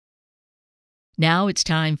Now it's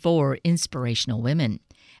time for Inspirational Women.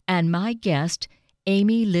 And my guest,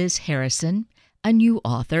 Amy Liz Harrison, a new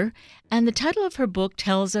author, and the title of her book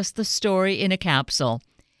tells us the story in a capsule.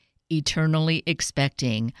 Eternally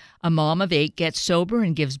Expecting. A mom of 8 gets sober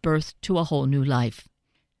and gives birth to a whole new life.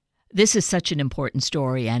 This is such an important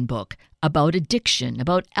story and book about addiction,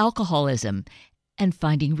 about alcoholism, and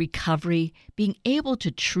finding recovery, being able to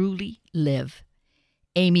truly live.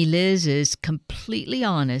 Amy Liz is completely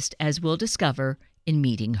honest, as we'll discover in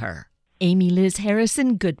meeting her. Amy Liz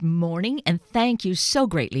Harrison, good morning, and thank you so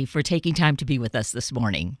greatly for taking time to be with us this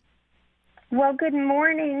morning. Well, good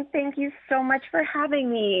morning. Thank you so much for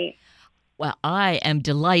having me. Well, I am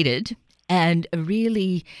delighted and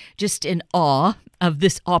really just in awe of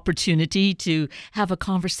this opportunity to have a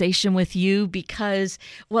conversation with you because,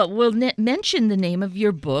 well, we'll mention the name of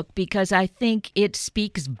your book because I think it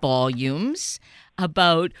speaks volumes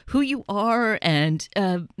about who you are and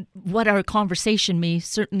what our conversation may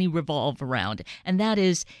certainly revolve around. And that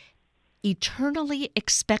is Eternally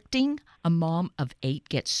Expecting. A mom of 8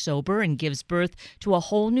 gets sober and gives birth to a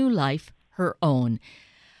whole new life, her own.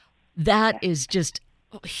 That is just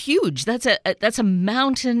huge. That's a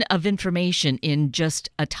mountain of information in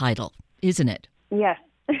just a title, isn't it? Yes.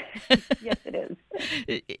 Yes, it is.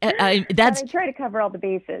 I try to cover all the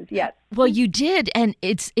bases. Yes. Well, you did, and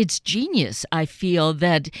it's genius. I feel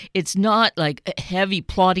that it's not like heavy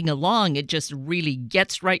plodding along. It just really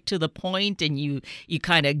gets right to the point, and you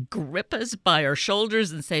kind of grip us by our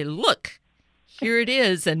shoulders and say, "Look, here it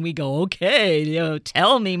is," and we go, "Okay,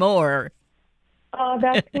 tell me more." Oh,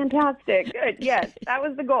 that's fantastic. Good. Yes, that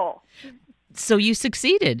was the goal. So you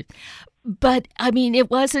succeeded. But, I mean,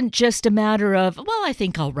 it wasn't just a matter of, well, I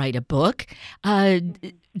think I'll write a book.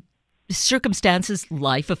 Circumstances,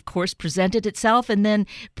 life, of course, presented itself. And then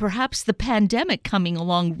perhaps the pandemic coming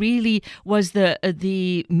along really was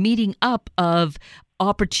the meeting up of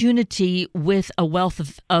opportunity with a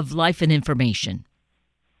wealth of life and information.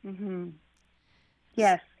 Mm-hmm.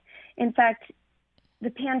 Yes. In fact,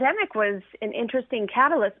 the pandemic was an interesting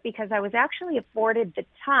catalyst because I was actually afforded the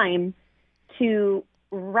time to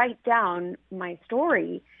write down my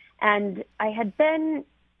story. And I had been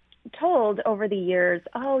told over the years,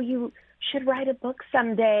 oh, you should write a book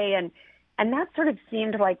someday. And that sort of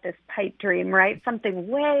seemed like this pipe dream, right? Something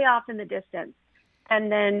way off in the distance.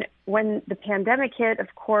 And then when the pandemic hit,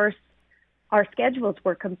 of course, our schedules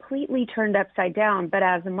were completely turned upside down. But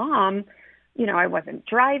as a mom, I wasn't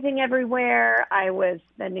driving everywhere. I was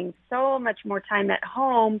spending so much more time at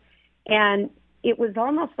home. And it was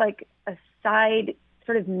almost like a side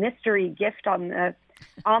sort of mystery gift on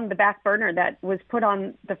the back burner that was put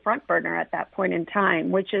on the front burner at that point in time,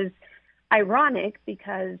 which is ironic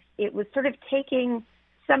because it was sort of taking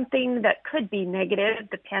something that could be negative,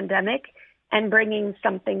 the pandemic, and bringing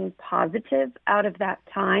something positive out of that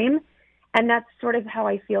time. And that's sort of how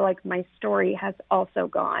I feel like my story has also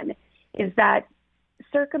gone, is that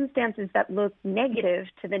circumstances that look negative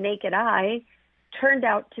to the naked eye turned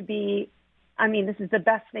out to be, this is the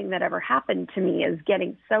best thing that ever happened to me, is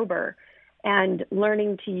getting sober and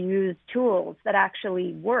learning to use tools that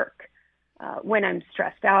actually work when I'm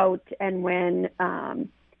stressed out and when,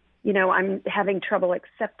 I'm having trouble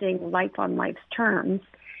accepting life on life's terms.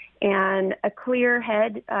 And a clear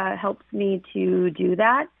head helps me to do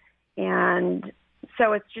that. And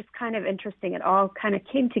so it's just kind of interesting. It all kind of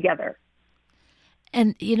came together.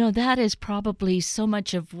 And, that is probably so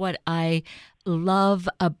much of what I love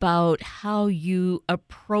about how you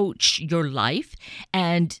approach your life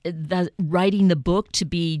and writing the book to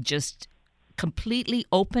be just completely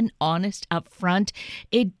open, honest, upfront.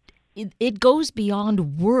 It goes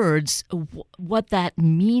beyond words, what that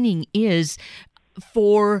meaning is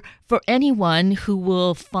for anyone who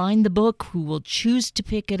will find the book, who will choose to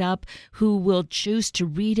pick it up, who will choose to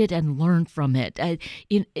read it and learn from it.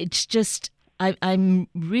 It's just... I'm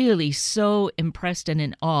really so impressed and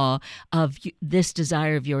in awe of this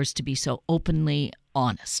desire of yours to be so openly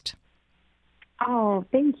honest. Oh,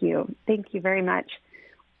 thank you. Thank you very much.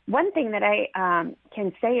 One thing that I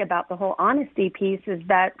can say about the whole honesty piece is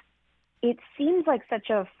that it seems like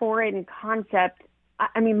such a foreign concept.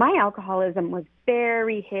 My alcoholism was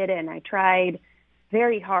very hidden. I tried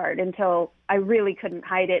very hard until I really couldn't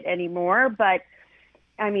hide it anymore. But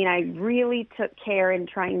I really took care in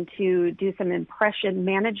trying to do some impression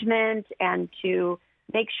management and to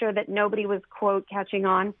make sure that nobody was, quote, catching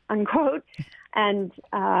on, unquote. And,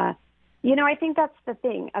 I think that's the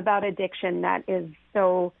thing about addiction that is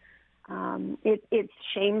so, it's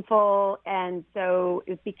shameful. And so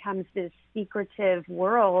it becomes this secretive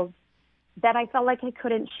world that I felt like I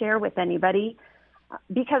couldn't share with anybody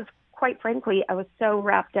because, quite frankly, I was so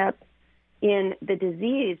wrapped up in the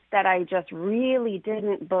disease that I just really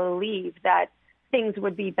didn't believe that things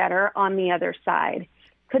would be better on the other side.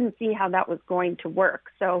 Couldn't see how that was going to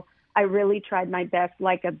work. So I really tried my best,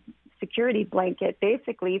 like a security blanket,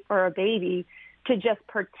 basically, for a baby to just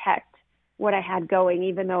protect what I had going,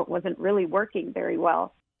 even though it wasn't really working very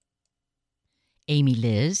well. Amy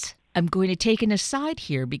Liz, I'm going to take an aside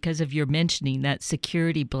here because of your mentioning that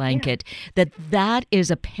security blanket, that is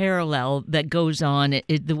a parallel that goes on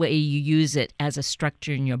the way you use it as a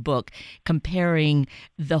structure in your book, comparing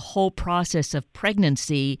the whole process of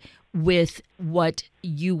pregnancy with what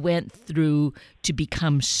you went through to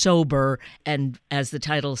become sober and, as the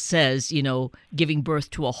title says, giving birth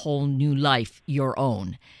to a whole new life, your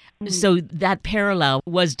own. Mm-hmm. So that parallel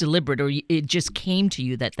was deliberate, or it just came to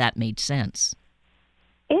you that made sense?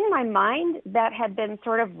 In my mind, that had been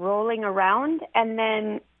sort of rolling around, and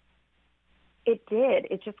then it did.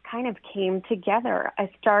 It just kind of came together. I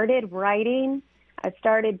started writing. I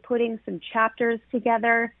started putting some chapters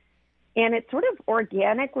together, and it sort of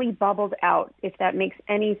organically bubbled out, if that makes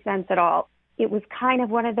any sense at all. It was kind of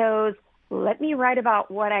one of those, let me write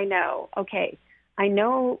about what I know. Okay, I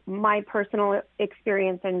know my personal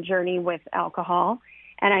experience and journey with alcohol,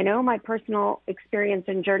 and I know my personal experience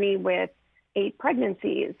and journey with 8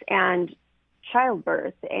 pregnancies and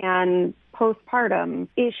childbirth and postpartum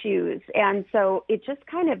issues. And so it just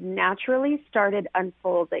kind of naturally started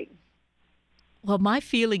unfolding. Well, my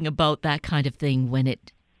feeling about that kind of thing when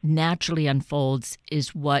it naturally unfolds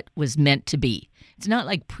is what was meant to be. It's not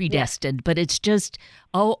like predestined, but it's just,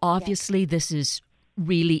 obviously this is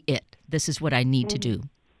really it. This is what I need to do.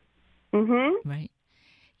 Mm-hmm. Right?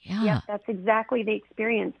 Yeah. Yeah, that's exactly the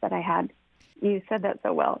experience that I had. You said that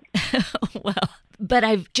so well. Well, but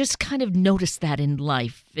I've just kind of noticed that in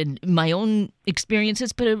life, in my own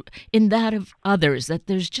experiences, but in that of others, that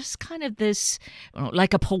there's just kind of this,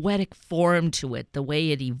 like a poetic form to it, the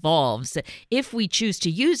way it evolves. If we choose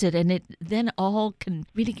to use it, and it then all can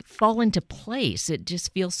really fall into place. It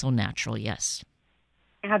just feels so natural, yes.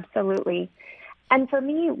 Absolutely. And for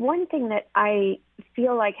me, one thing that I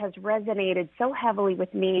feel like has resonated so heavily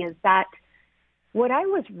with me is that what I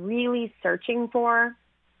was really searching for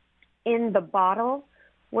in the bottle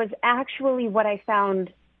was actually what I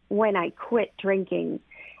found when I quit drinking.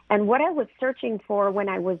 And what I was searching for when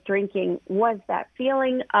I was drinking was that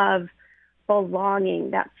feeling of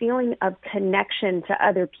belonging, that feeling of connection to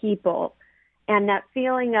other people, and that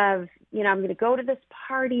feeling of, I'm going to go to this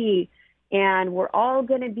party and we're all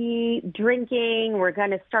going to be drinking. We're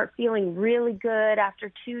going to start feeling really good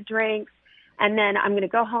after 2 drinks. And then I'm going to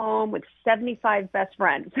go home with 75 best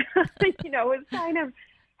friends. It's kind of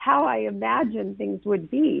how I imagined things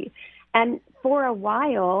would be. And for a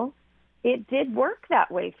while, it did work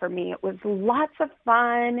that way for me. It was lots of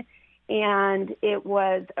fun, and it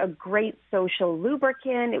was a great social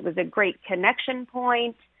lubricant. It was a great connection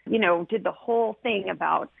point. Did the whole thing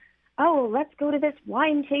about, let's go to this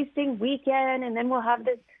wine tasting weekend, and then we'll have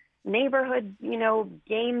this neighborhood,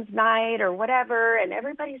 games night or whatever, and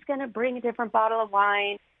everybody's going to bring a different bottle of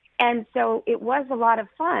wine. And so it was a lot of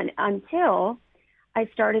fun until I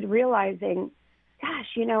started realizing,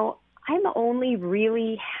 gosh, I'm only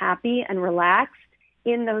really happy and relaxed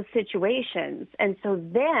in those situations. And so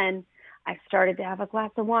then I started to have a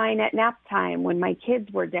glass of wine at nap time when my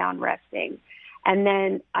kids were down resting. And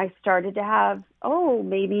then I started to have,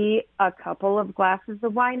 maybe a couple of glasses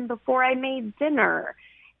of wine before I made dinner.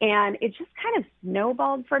 And it just kind of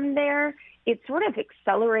snowballed from there. It sort of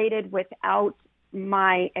accelerated without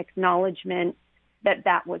my acknowledgement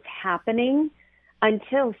that was happening,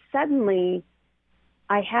 until suddenly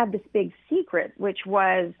I had this big secret, which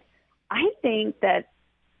was, I think that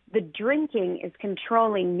the drinking is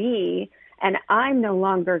controlling me and I'm no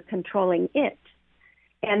longer controlling it.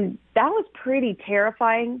 And that was pretty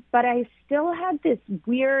terrifying, but I still had this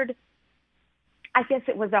weird, I guess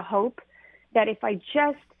it was a hope that if I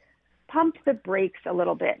just pumped the brakes a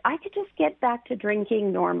little bit, I could just get back to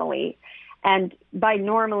drinking normally. And by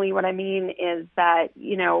normally, what I mean is that,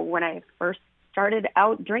 when I first started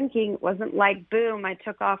out drinking, it wasn't like, boom, I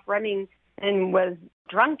took off running and was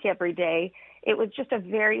drunk every day. It was just a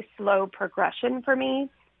very slow progression for me.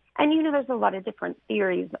 And, there's a lot of different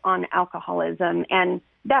theories on alcoholism, and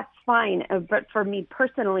that's fine. But for me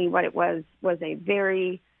personally, what it was a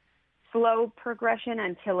very slow progression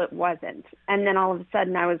until it wasn't. And then all of a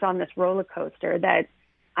sudden I was on this roller coaster that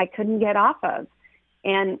I couldn't get off of.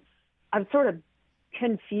 And I'm sort of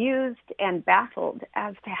confused and baffled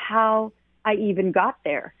as to how I even got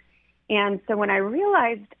there. And so when I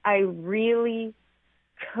realized I really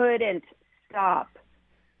couldn't stop,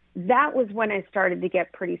 that was when I started to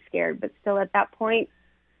get pretty scared. But still at that point,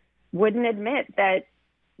 wouldn't admit that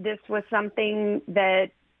this was something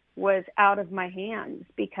that was out of my hands,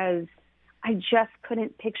 because I just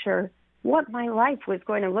couldn't picture what my life was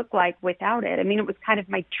going to look like without it. I mean, it was kind of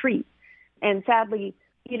my treat. And sadly,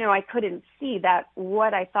 I couldn't see that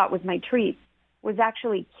what I thought was my treat was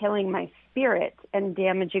actually killing my spirit and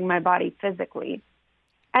damaging my body physically.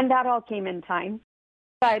 And that all came in time.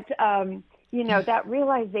 But, that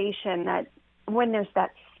realization that when there's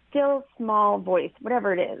that still small voice,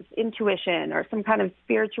 whatever it is, intuition or some kind of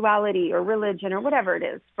spirituality or religion or whatever it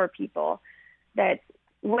is for people, that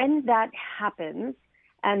when that happens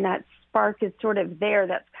and that spark is sort of there,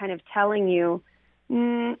 that's kind of telling you,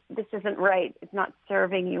 this isn't right, it's not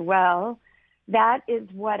serving you well, that is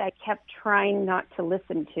what I kept trying not to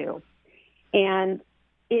listen to. And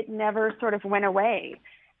it never sort of went away.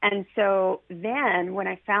 And so then when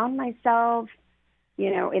I found myself,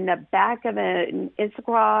 in the back of an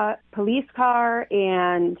Issaquah police car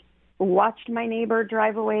and watched my neighbor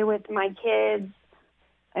drive away with my kids,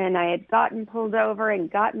 and I had gotten pulled over and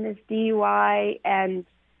gotten this DUI, and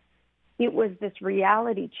it was this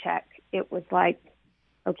reality check. It was like,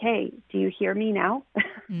 okay, do you hear me now?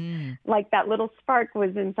 Like that little spark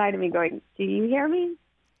was inside of me going, do you hear me?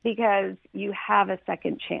 Because you have a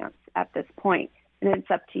second chance at this point, and it's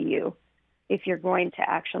up to you if you're going to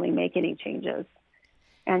actually make any changes.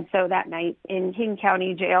 And so that night in King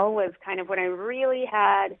County Jail was kind of when I really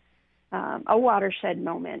had a watershed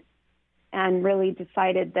moment and really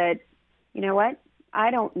decided that, you know what,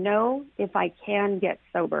 I don't know if I can get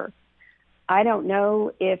sober. I don't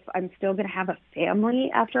know if I'm still going to have a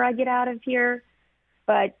family after I get out of here,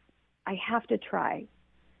 but I have to try,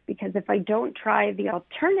 because if I don't try, the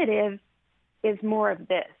alternative is more of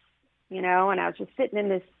this, and I was just sitting in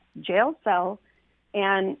this jail cell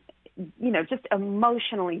and, just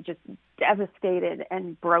emotionally just devastated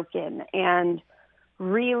and broken, and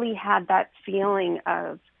really had that feeling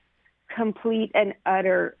of complete and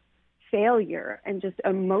utter failure and just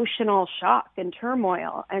emotional shock and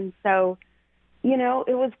turmoil. And so,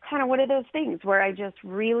 it was kind of one of those things where I just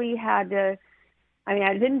really had to,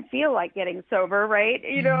 I didn't feel like getting sober, right?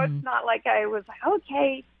 It's not like I was like,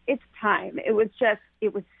 okay, it's time. It was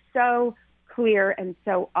so clear and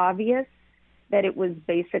so obvious that it was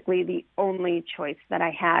basically the only choice that I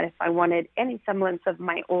had if I wanted any semblance of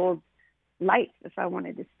my old life, if I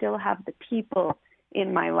wanted to still have the people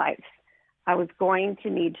in my life. I was going to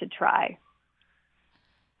need to try.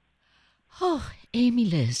 Oh, Amy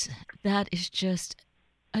Liz, that is just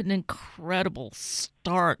an incredible,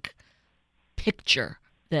 stark picture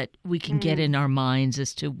that we can get in our minds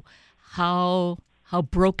as to how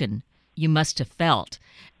broken you must have felt.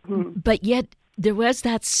 But yet there was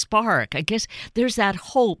that spark. I guess there's that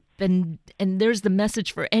hope, and there's the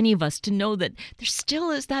message for any of us to know that there still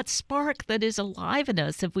is that spark that is alive in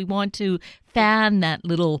us if we want to fan that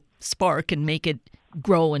little spark and make it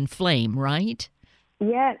grow and flame, right?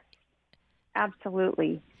 Yes,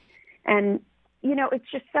 absolutely. And, it's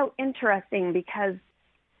just so interesting because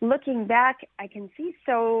looking back, I can see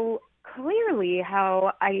so clearly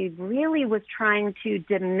how I really was trying to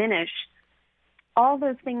diminish all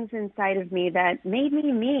those things inside of me that made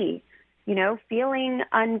me, feeling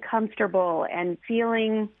uncomfortable and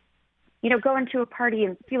feeling, going to a party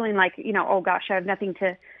and feeling like, oh gosh, I have nothing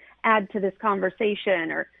to add to this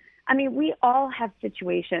conversation. Or, we all have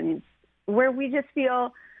situations where we just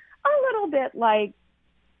feel a little bit like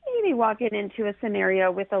maybe walking into a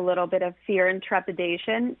scenario with a little bit of fear and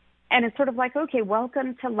trepidation. And it's sort of like, okay,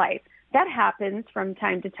 welcome to life. That happens from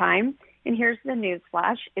time to time. And here's the news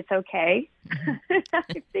flash. It's okay.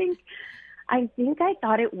 I think I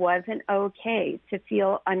thought it wasn't okay to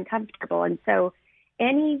feel uncomfortable. And so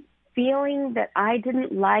any feeling that I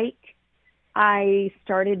didn't like, I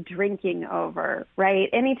started drinking over, right?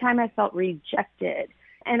 Anytime I felt rejected.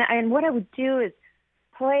 And what I would do is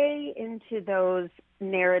play into those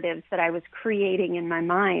narratives that I was creating in my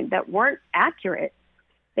mind that weren't accurate.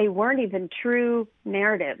 They weren't even true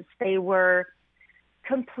narratives. They were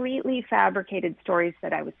completely fabricated stories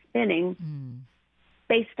that I was spinning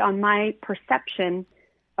based on my perception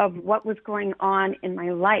of what was going on in my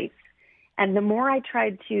life. And the more I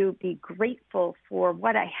tried to be grateful for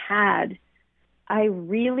what I had, I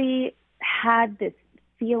really had this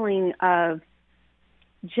feeling of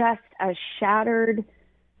just a shattered,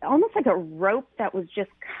 almost like a rope that was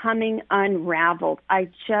just coming unraveled. I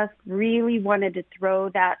just really wanted to throw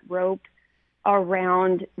that rope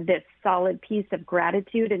around this solid piece of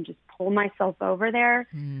gratitude and just pull myself over there.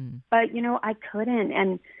 But, I couldn't.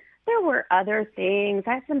 And there were other things.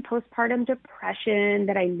 I had some postpartum depression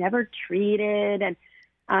that I never treated, and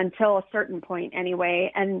until a certain point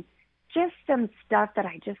anyway. And just some stuff that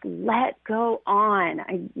I just let go on.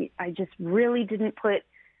 I just really didn't put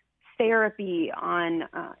therapy on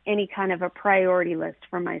any kind of a priority list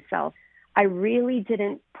for myself. I really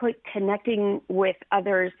didn't put connecting with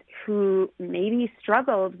others who maybe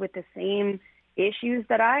struggled with the same issues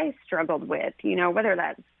that I struggled with, whether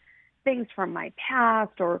that's things from my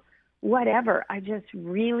past or whatever. I just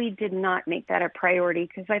really did not make that a priority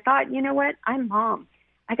because I thought, you know what, I'm mom.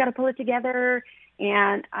 I got to pull it together,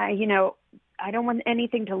 and I don't want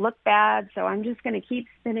anything to look bad, so I'm just going to keep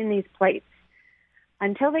spinning these plates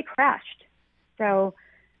until they crashed. So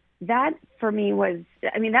that for me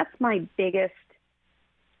that's my biggest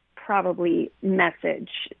probably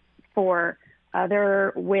message for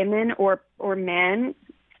other women or men,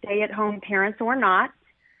 stay-at-home parents or not,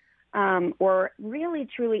 or really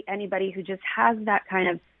truly anybody who just has that kind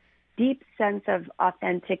of deep sense of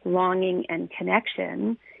authentic longing and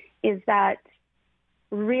connection, is that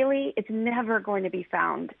really it's never going to be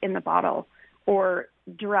found in the bottle or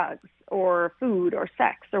drugs or food or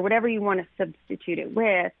sex or whatever you want to substitute it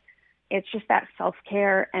with. It's just that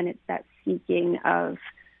self-care, and it's that seeking of,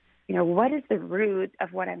 what is the root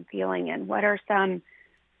of what I'm feeling, and what are some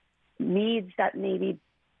needs that maybe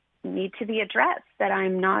need to be addressed that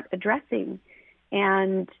I'm not addressing,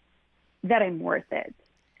 and that I'm worth it,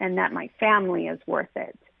 and that my family is worth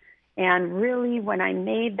it. And really, when I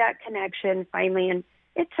made that connection finally, and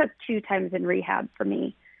it took 2 times in rehab for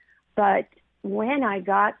me, but when I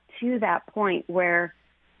got to that point where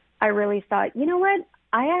I really thought, you know what,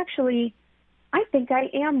 I think I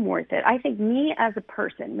am worth it. I think me as a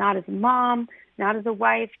person, not as a mom, not as a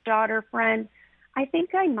wife, daughter, friend, I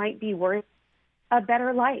think I might be worth a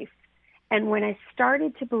better life. And when I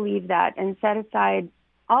started to believe that and set aside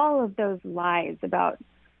all of those lies about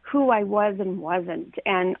who I was and wasn't,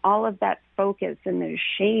 and all of that focus and those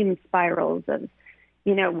shame spirals of,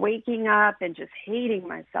 waking up and just hating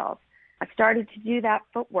myself, I started to do that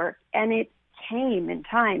footwork, and it came in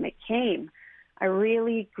time. It came. I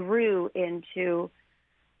really grew into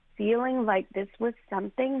feeling like this was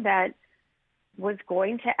something that was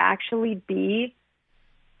going to actually be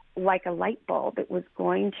like a light bulb. It was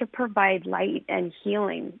going to provide light and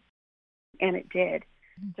healing, and it did.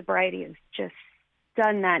 Sobriety has just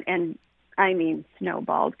done that, and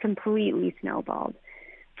snowballed, completely snowballed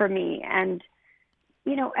for me. And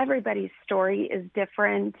everybody's story is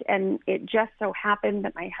different, and it just so happened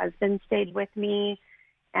that my husband stayed with me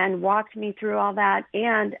and walked me through all that,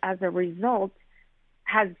 and as a result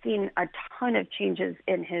has seen a ton of changes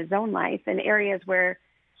in his own life in areas where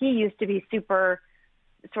he used to be super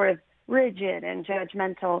sort of rigid and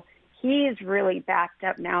judgmental. He's really backed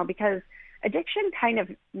up now, because addiction kind of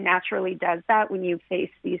naturally does that when you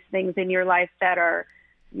face these things in your life that are,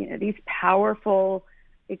 these powerful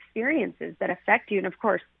experiences that affect you. And of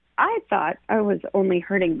course, I thought I was only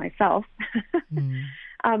hurting myself.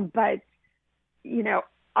 But,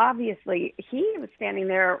 obviously he was standing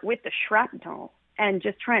there with the shrapnel and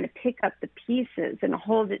just trying to pick up the pieces and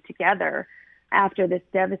hold it together after this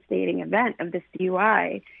devastating event of this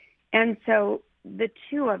DUI. And so the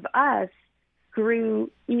two of us grew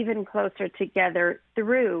even closer together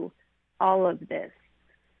through all of this,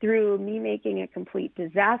 through me making a complete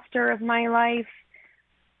disaster of my life,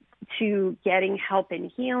 to getting help in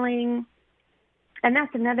healing. And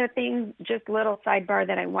that's another thing, just little sidebar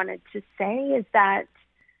that I wanted to say, is that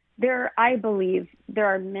I believe there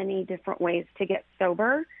are many different ways to get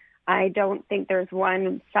sober. I don't think there's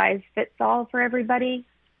one size fits all for everybody.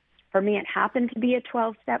 For me, it happened to be a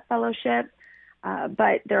 12-step fellowship,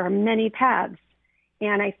 but there are many paths.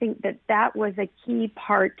 And I think that was a key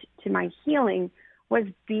part to my healing, was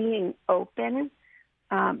being open,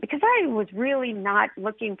 because I was really not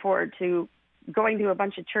looking forward to going to a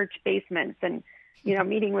bunch of church basements and,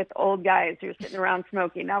 meeting with old guys who are sitting around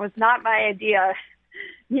smoking. That was not my idea,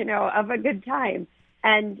 of a good time.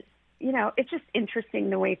 And, it's just interesting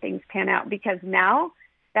the way things pan out, because now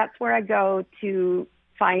that's where I go to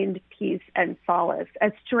find peace and solace,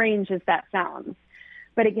 as strange as that sounds.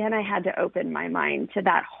 But again, I had to open my mind to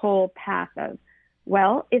that whole path of,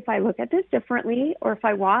 well, if I look at this differently, or if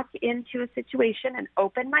I walk into a situation and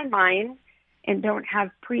open my mind and don't have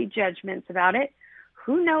prejudgments about it,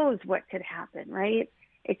 who knows what could happen, right?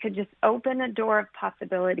 It could just open a door of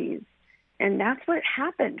possibilities. And that's what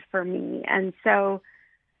happened for me. And so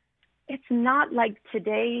it's not like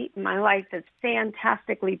today my life is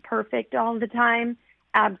fantastically perfect all the time.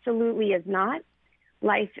 Absolutely is not.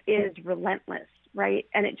 Life is relentless, right?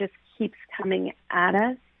 And it just keeps coming at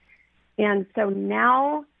us. And so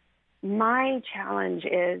now my challenge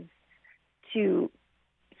is to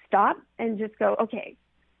stop and just go, okay,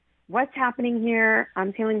 what's happening here?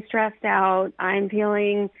 I'm feeling stressed out. I'm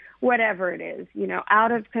feeling whatever it is,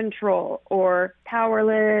 out of control or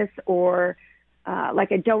powerless or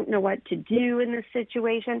like I don't know what to do in this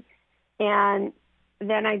situation. And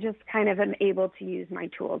then I just kind of am able to use my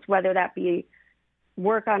tools, whether that be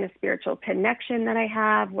work on a spiritual connection that I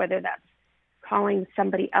have, whether that's calling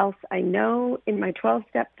somebody else I know in my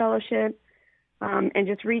 12-step fellowship, and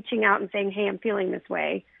just reaching out and saying, hey, I'm feeling this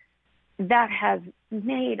way. That has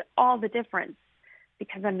made all the difference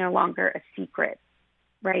because I'm no longer a secret,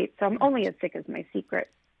 right? So I'm only as sick as my secret.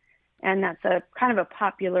 And that's a kind of a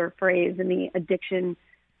popular phrase in the addiction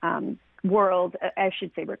world, I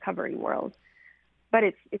should say recovery world. But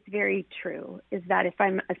it's very true, is that if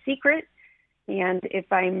I'm a secret and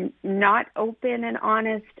if I'm not open and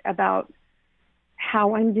honest about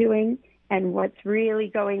how I'm doing and what's really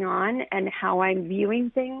going on and how I'm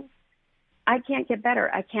viewing things, I can't get better.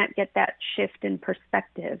 I can't get that shift in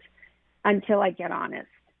perspective until I get honest.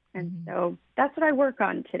 And so that's what I work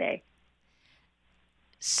on today.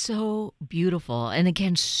 So beautiful. And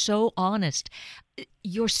again, so honest.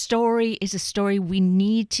 Your story is a story we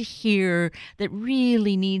need to hear, that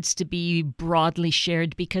really needs to be broadly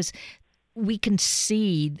shared, because we can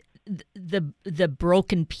see the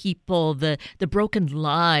broken people, the broken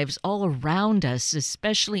lives all around us,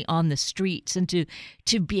 especially on the streets, and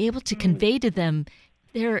to be able to convey to them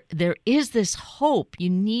there is this hope. You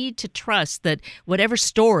need to trust that whatever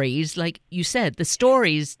stories, like you said, the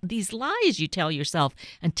stories, these lies you tell yourself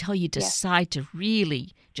until you decide to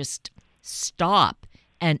really just stop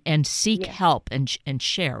and seek help and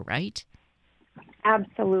share, right?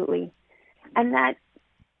 Absolutely. And that,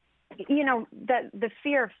 the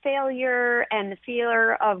fear of failure and the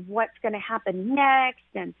fear of what's going to happen next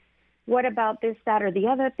and what about this, that, or the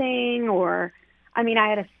other thing, or I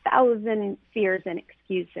had 1,000 fears and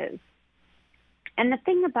excuses. And the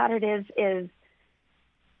thing about it is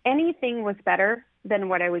anything was better than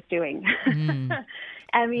what I was doing.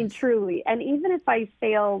 Truly. And even if I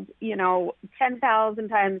failed, 10,000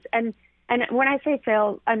 times, and when I say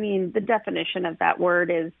fail, the definition of that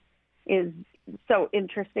word is so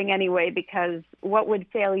interesting anyway, because what would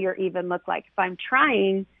failure even look like? If I'm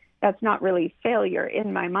trying, that's not really failure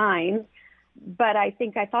in my mind, but I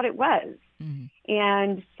think I thought it was.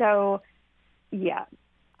 And so,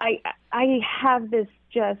 I have this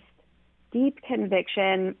just deep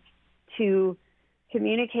conviction to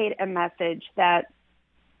communicate a message that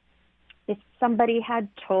if somebody had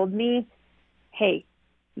told me, hey,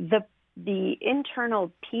 the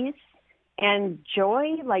internal peace and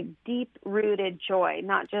joy, like deep-rooted joy,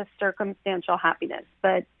 not just circumstantial happiness,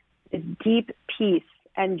 but the deep peace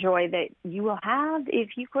and joy that you will have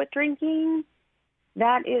if you quit drinking,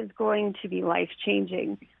 that is going to be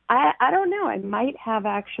life-changing. I don't know. I might have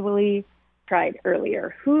actually tried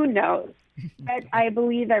earlier. Who knows? But I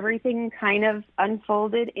believe everything kind of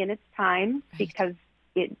unfolded in its time because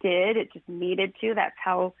it did. It just needed to. That's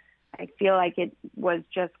how I feel like it was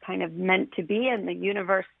just kind of meant to be, and the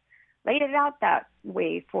universe laid it out that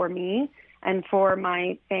way for me and for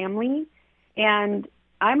my family. And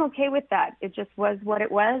I'm okay with that. It just was what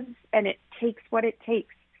it was, and it takes what it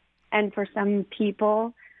takes. And for some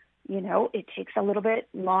people, it takes a little bit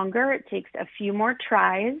longer. It takes a few more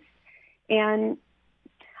tries. And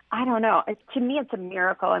I don't know. To me, it's a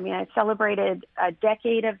miracle. I celebrated a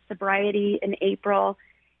decade of sobriety in April,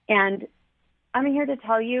 and I'm here to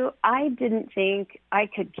tell you, I didn't think I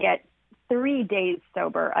could get 3 days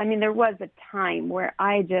sober. There was a time where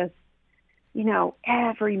I just,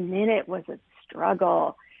 every minute was a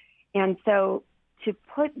struggle. And so to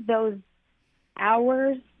put those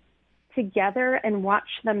hours together and watch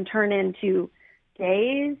them turn into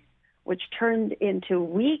days, which turned into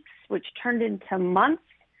weeks, which turned into months,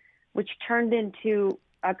 which turned into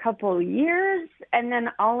a couple of years, and then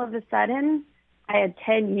all of a sudden I had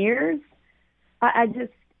 10 years. I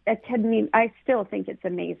still think it's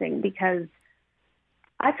amazing because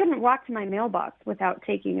I couldn't walk to my mailbox without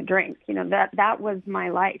taking a drink. That was my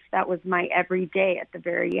life. That was my everyday at the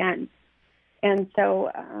very end. And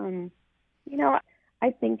so, I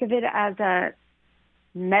think of it as a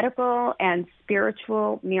medical and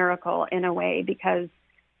spiritual miracle in a way, because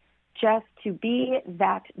just to be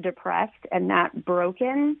that depressed and that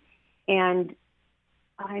broken and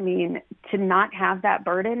to not have that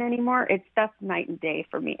burden anymore, that's night and day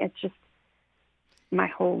for me. It's just, my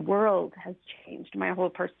whole world has changed. My whole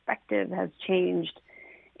perspective has changed.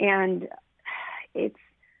 And it's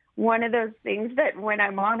one of those things that when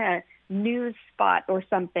I'm on a news spot or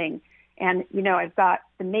something, and, I've got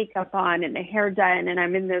the makeup on and the hair done and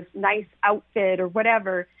I'm in this nice outfit or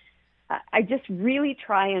whatever, I just really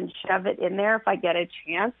try and shove it in there if I get a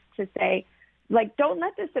chance to say, like, don't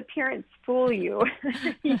let this appearance fool you.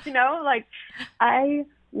 Like I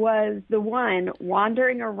was the one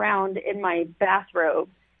wandering around in my bathrobe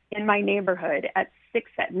in my neighborhood at 6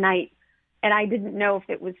 p.m. And I didn't know if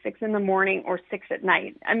it was 6 a.m. or 6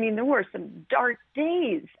 p.m. I mean, there were some dark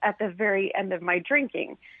days at the very end of my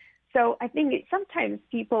drinking. So I think sometimes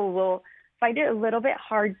people will find it a little bit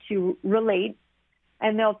hard to relate,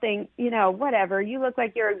 and they'll think, whatever, you look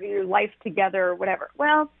like you're your life together or whatever.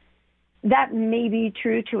 Well, that may be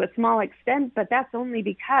true to a small extent, but that's only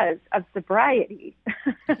because of sobriety.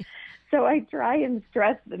 So I try and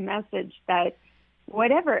stress the message that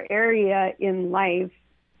whatever area in life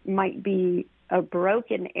might be a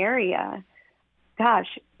broken area,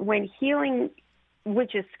 gosh, when healing,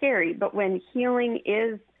 which is scary, but when healing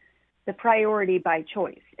is the priority by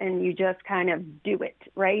choice and you just kind of do it,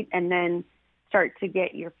 right? And then start to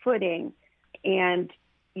get your footing and,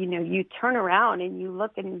 you turn around and you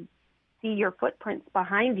look and see your footprints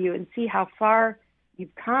behind you and see how far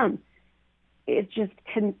you've come. It's just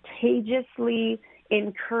contagiously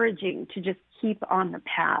encouraging to just keep on the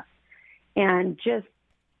path. And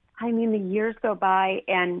the years go by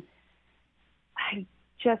and I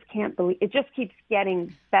just can't believe it just keeps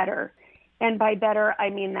getting better. And by better, I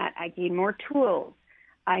mean that I gain more tools.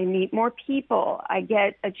 I meet more people. I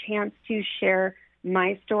get a chance to share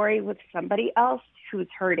my story with somebody else who's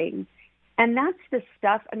hurting. And that's the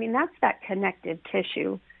stuff, that's that connective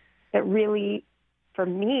tissue that really, for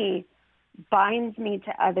me, binds me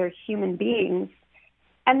to other human beings.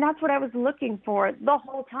 And that's what I was looking for the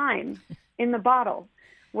whole time in the bottle,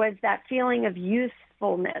 was that feeling of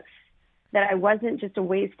usefulness, that I wasn't just a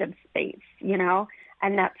waste of space,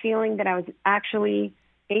 and that feeling that I was actually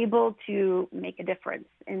able to make a difference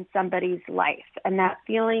in somebody's life, and that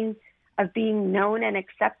feeling of being known and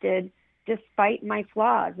accepted despite my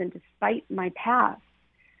flaws and despite my past.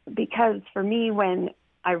 Because for me, when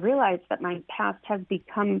I realized that my past has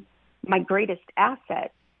become my greatest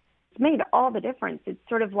asset, it's made all the difference. It's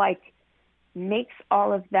sort of like makes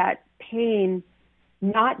all of that pain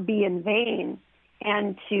not be in vain,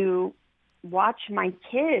 and to watch my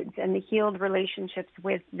kids and the healed relationships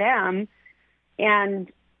with them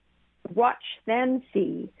and watch them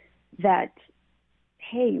see that,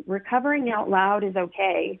 hey, recovering out loud is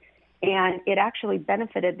okay. And it actually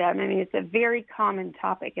benefited them. It's a very common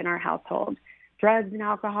topic in our household, drugs and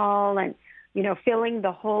alcohol and, filling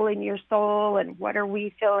the hole in your soul. And what are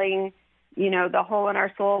we filling, the hole in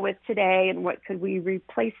our soul with today? And what could we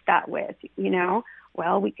replace that with?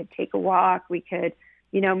 Well, we could take a walk. We could,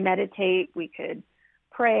 meditate. We could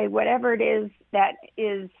pray, whatever it is that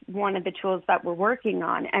is one of the tools that we're working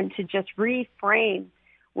on, and to just reframe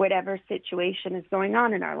whatever situation is going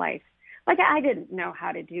on in our life. Like, I didn't know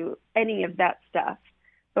how to do any of that stuff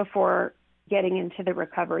before getting into the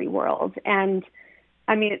recovery world. And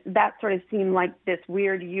that sort of seemed like this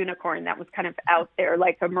weird unicorn that was kind of out there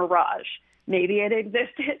like a mirage. Maybe it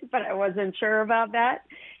existed, but I wasn't sure about that.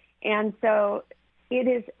 And so it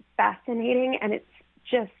is fascinating, and it's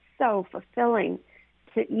just so fulfilling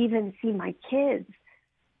to even see my kids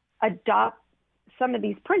adopt some of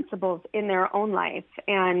these principles in their own life.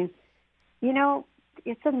 And,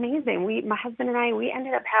 it's amazing. My husband and I, we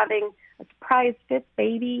ended up having a surprise 5th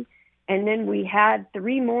baby, and then we had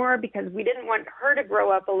 3 more because we didn't want her to grow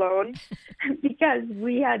up alone because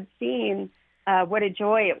we had seen what a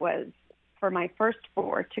joy it was for my first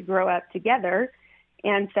 4 to grow up together,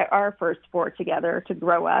 and so our first 4 together to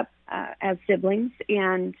grow up as siblings.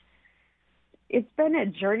 And it's been a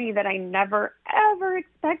journey that I never, ever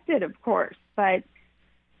expected, of course, but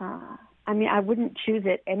I wouldn't choose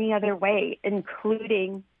it any other way,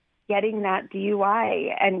 including getting that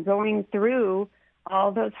DUI and going through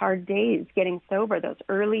all those hard days, getting sober, those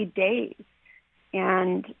early days.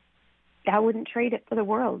 And I wouldn't trade it for the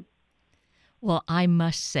world. Well, I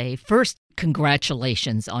must say, first,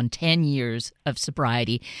 congratulations on 10 years of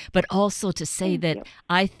sobriety, but also to say Thank that you.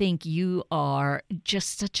 I think you are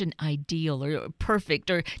just such an ideal or perfect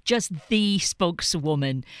or just the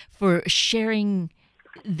spokeswoman for sharing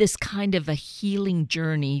this kind of a healing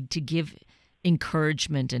journey to give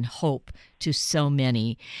encouragement and hope to so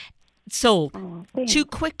many. So, too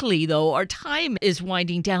quickly, though, our time is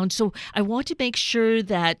winding down. So I want to make sure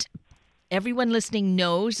that everyone listening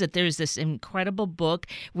knows that there's this incredible book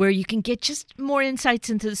where you can get just more insights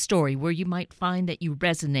into the story, where you might find that you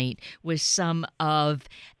resonate with some of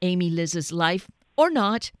Amy Liz's life or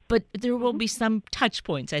not, but there will be some touch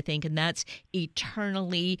points, I think, and that's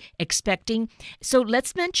Eternally Expecting. So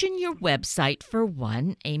let's mention your website for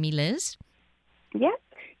one, Amy Liz. Yes,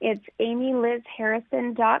 It's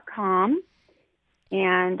amylizharrison.com.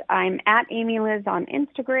 And I'm at Amy Liz on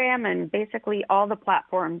Instagram and basically all the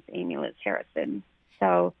platforms, Amy Liz Harrison.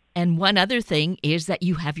 So, and one other thing is that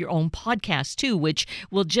you have your own podcast too, which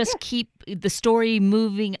will just keep the story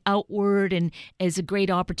moving outward and is a great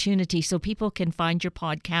opportunity. So people can find your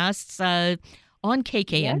podcasts on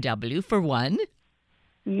KKNW for one.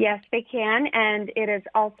 Yes, they can. And it is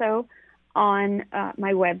also on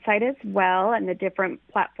my website as well and the different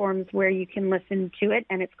platforms where you can listen to it.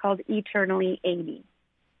 And it's called Eternally Amy.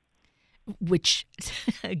 Which,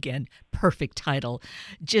 again, perfect title.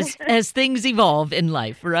 Just as things evolve in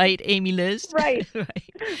life, right, Amy Liz? Right.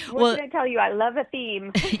 Right. What can I tell you? I love a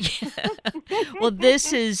theme. Yeah. Well,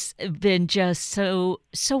 this has been just so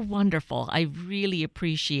wonderful. I really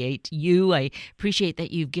appreciate you. I appreciate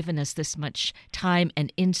that you've given us this much time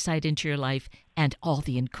and insight into your life and all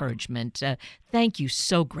the encouragement. Thank you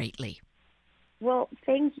so greatly. Well,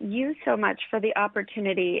 thank you so much for the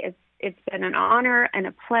opportunity. It's been an honor and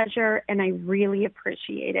a pleasure, and I really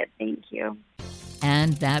appreciate it. Thank you.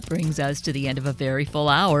 And that brings us to the end of a very full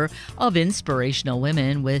hour of Inspirational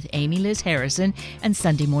Women with Amy Liz Harrison and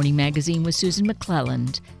Sunday Morning Magazine with Susan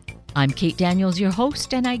McClelland. I'm Kate Daniels, your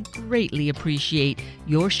host, and I greatly appreciate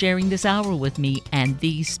your sharing this hour with me and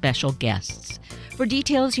these special guests. For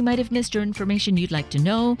details you might have missed or information you'd like to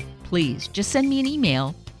know, please just send me an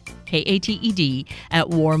email,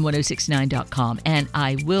 kated@warm1069.com, and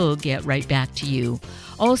I will get right back to you.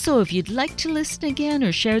 Also, if you'd like to listen again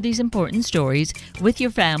or share these important stories with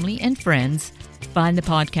your family and friends, find the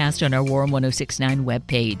podcast on our Warm 1069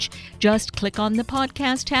 webpage. Just click on the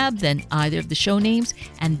podcast tab, then either of the show names,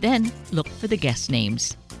 and then look for the guest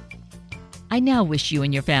names. I now wish you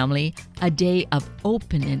and your family a day of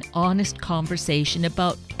open and honest conversation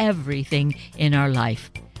about everything in our life.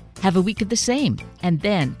 Have a week of the same, and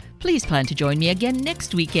then please plan to join me again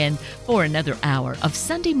next weekend for another hour of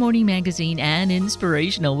Sunday Morning Magazine and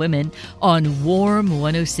Inspirational Women on Warm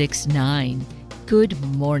 1069. Good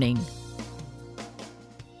morning.